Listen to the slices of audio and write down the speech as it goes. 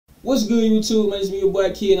What's good, YouTube, man? It's me, your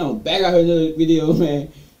boy Keyy, and I'm back out here with another video,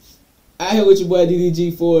 man. I here with your boy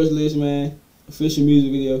DDG Forbes list, man. Official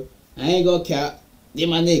music video. I ain't gonna cap. Did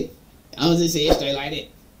my nigga. I'm just say it straight like that.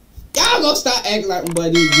 Y'all gonna stop acting like my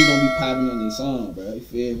boy DDG gonna be popping on this song, bro. You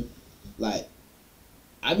feel me? Like,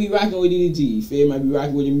 I be rocking with DDG, you feel me? I be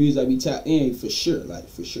rocking with the music, I be tapped in for sure. Like,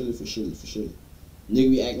 for sure. Nigga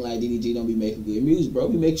be acting like DDG don't be making good music, bro.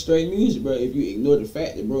 Be making straight music, bro. If you ignore the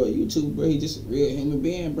fact that, bro, YouTube, bro, he just a real human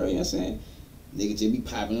being, bro. You know what I'm saying? Nigga just be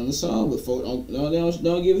popping on the song, but folks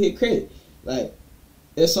don't give it credit. Like,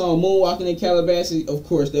 that song Moonwalking in Calabasas, of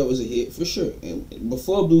course, that was a hit for sure. And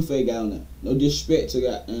before Blueface got on there, no disrespect to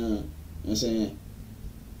got, you know what I'm saying?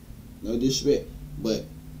 No disrespect, but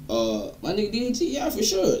my nigga DDG, yeah, for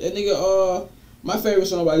sure. That nigga, my favorite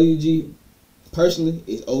song by DDG, personally,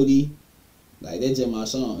 is OD. Like, that's just my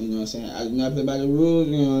song, you know what I'm saying? I do not play by the rules,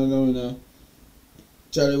 you know.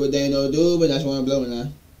 Charlie what they don't do, but that's why I'm blowing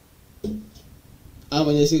now. I'm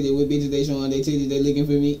gonna see that what bitches they showing, they titties, they looking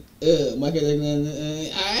for me. I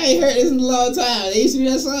ain't heard this in a long time. They used to be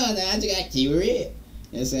that song, now I just got keep it real. You know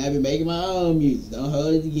what I'm saying? I been making my own music, don't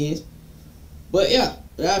hold it against. But yeah,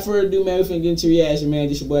 without further ado, man, we finna get into reaction, man.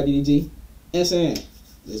 This your boy DDG. You know what I'm saying?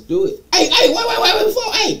 Let's do it. Hey, wait,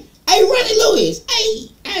 before, hey, Ronnie Lewis, hey.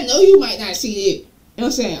 I know you might not see that. You know what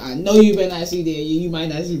I'm saying? I know you better not see that. You might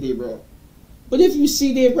not see that, bro. But if you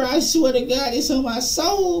see that, bro, I swear to God, it's on my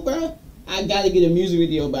soul, bro. I gotta get a music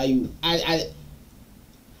video by you.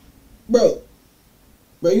 Bro,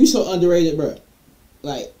 you so underrated, bro.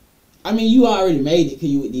 Like, I mean, you already made it because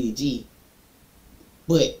you with DDG.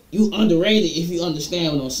 But you underrated if you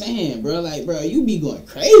understand what I'm saying, bro. Like, bro, you be going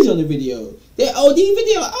crazy on the video. That OD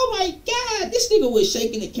video, oh my God, this nigga was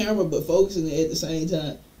shaking the camera but focusing it at the same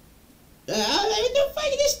time. I was like, what the fuck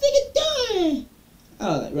is this nigga doing? I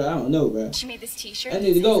was like, bro, I don't know, bro. She made this t-shirt. I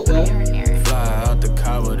need to go, bro. Fly out the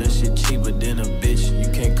Cabo, this shit cheaper than a bitch.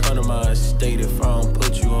 You can't come to my estate if I don't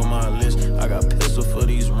put you on my list. I got pistol for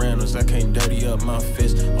these randoms, I can't dirty up my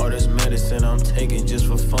fist. All this medicine I'm taking just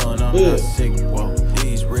for fun, I'm not sick. Whoa,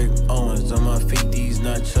 these Rick Owens on my feet, these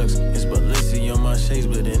not Chucks. It's Balenciaga on my shades,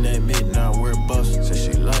 but in that midnight we're buffs. Says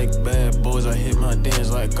she like bad boys, I hit my dance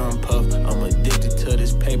like I'm Puff. I'm addicted to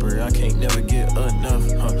this paper, I can't never get enough.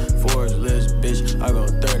 Forbes list, bitch, I go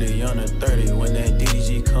 30 on the 30. When that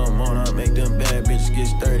DDG come on, I make them bad bitches get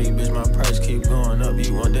sturdy. Bitch, my price keep going up,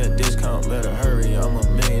 you want that discount, better hurry. I'm a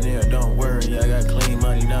millionaire, don't worry, I got clean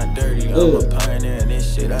money, not dirty. I'm a pioneer in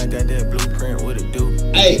this shit, I got that blueprint, what it do?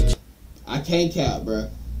 Hey, I can't count, bro.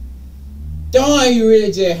 Don't you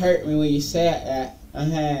really just hurt me when you said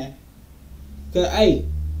that. Cause hey,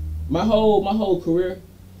 my whole career,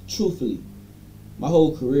 truthfully, my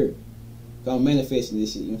whole career, cause I'm manifesting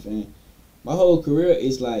this shit, you know what I'm saying? My whole career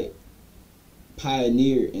is like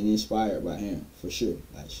pioneered and inspired by him, for sure.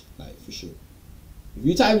 Like for sure. If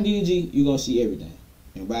you type in DDG, you're gonna see everything.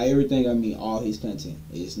 And by everything I mean all his content.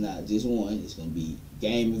 It's not just one, it's gonna be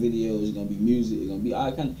gaming videos, it's gonna be music, it's gonna be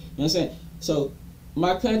all kind of, you know what I'm saying? So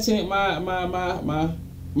my content, my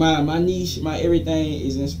niche, my everything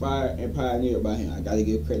is inspired and pioneered by him. I gotta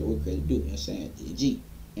give credit what credit due, you know what I'm saying? DDG.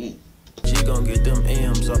 She gon' get them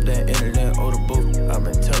M's off that internet or the booth. I've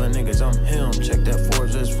been telling niggas I'm him. Check that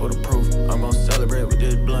Forbes just for the proof. I'm gon' celebrate with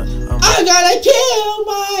this blunt. I gotta kill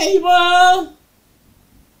my mom.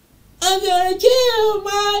 I'm gonna kill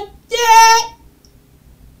my dad.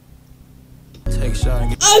 Take a shot and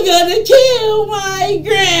get I'm gonna kill my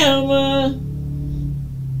grandma.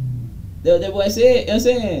 That boy said, you know what I'm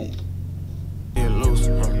saying? Get loose,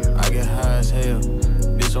 I get high as hell.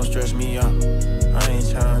 Bitch, don't stress me out. I ain't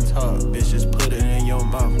tryna talk, bitch, just put it in your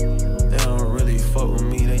mouth. They don't really fuck with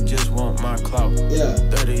me, they just want my clout. Yeah.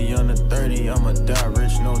 30 under 30, I'ma die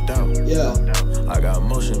rich, no doubt. Yeah. I got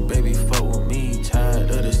motion, baby, fuck with me.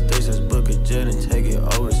 Tired of the states, let's book a jet and take it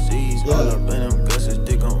overseas. Yeah. All up in them guts,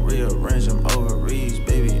 dick gon' rearrange them ovaries.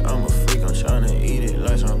 Baby, I'm a freak, I'm tryna eat it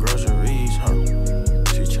like some groceries,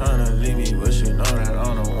 She tryna leave me, but she know that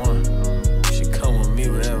I'm the one. She come with me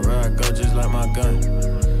wherever I go, just like my gun.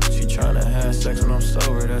 Tryna have sex when I'm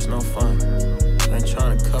sober, that's no fun. Ain't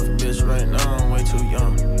tryna cuff a bitch right now, I'm way too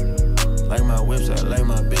young. Like my whips, I like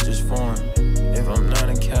my bitches foreign. If I'm not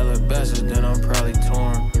in Calabasas, then I'm probably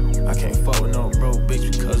torn. I can't fuck with no broke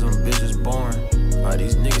bitch because them bitches boring. All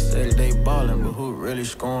these niggas say that they ballin', but who really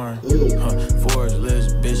scoring? Forbes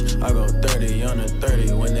list, bitch, I go 30 on the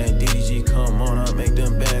 30. When that DDG come on, I make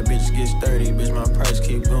them bad bitches get sturdy. Bitch, my price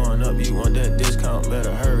keep going up, you want that discount,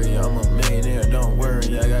 better hurry. I'm a millionaire, don't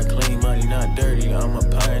worry, I got clean money, not dirty. I'm a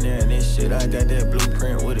pioneer in this shit, I got that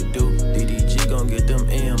blueprint, what it do? DDG gon' get them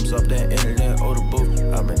M's off that internet or the booth.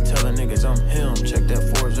 I've been telling niggas I'm him, check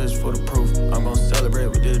that Forbes just for the proof. I'm gon' celebrate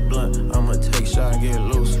with this blunt.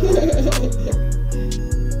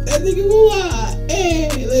 nigga woo-ah.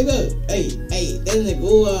 Hey, let go. Hey, that nigga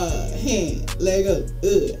woo-ah. Hey, let go.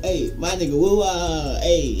 Hey, my nigga woo-ah.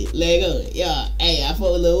 Hey, let go. Yeah, hey, I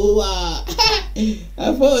fuck with Lil woo-ah.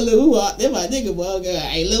 I fuck with Lil woo-ah. That my nigga, bro. God.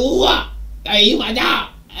 Hey, Lil woo-ah. Hey, you my dog.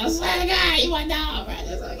 I swear to God, you my dog, bro.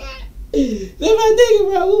 That's my God. That my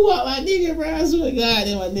nigga, bro. Woo-ah, my nigga, bro. I swear to God,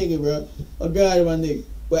 that my nigga, bro. Oh, God, that my nigga.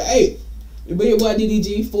 But, hey, but your boy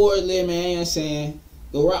DDG, Forbes, man, you know what I'm saying?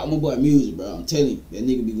 Go rock my boy music, bro. I'm telling you, that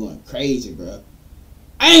nigga be going crazy, bro.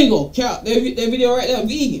 I ain't gonna count. That video right there,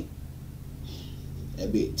 vegan.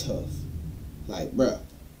 That bit tough. Like, bro.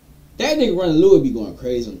 That nigga running Louis be going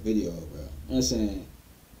crazy on the video, bro. You know what I'm saying?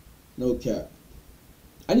 No cap.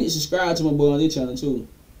 I need to subscribe to my boy on this channel, too.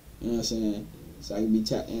 You know what I'm saying? So I can be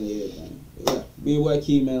tapped in and everything. But yeah, be your boy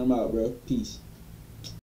Keyy, man. I'm out, bro. Peace.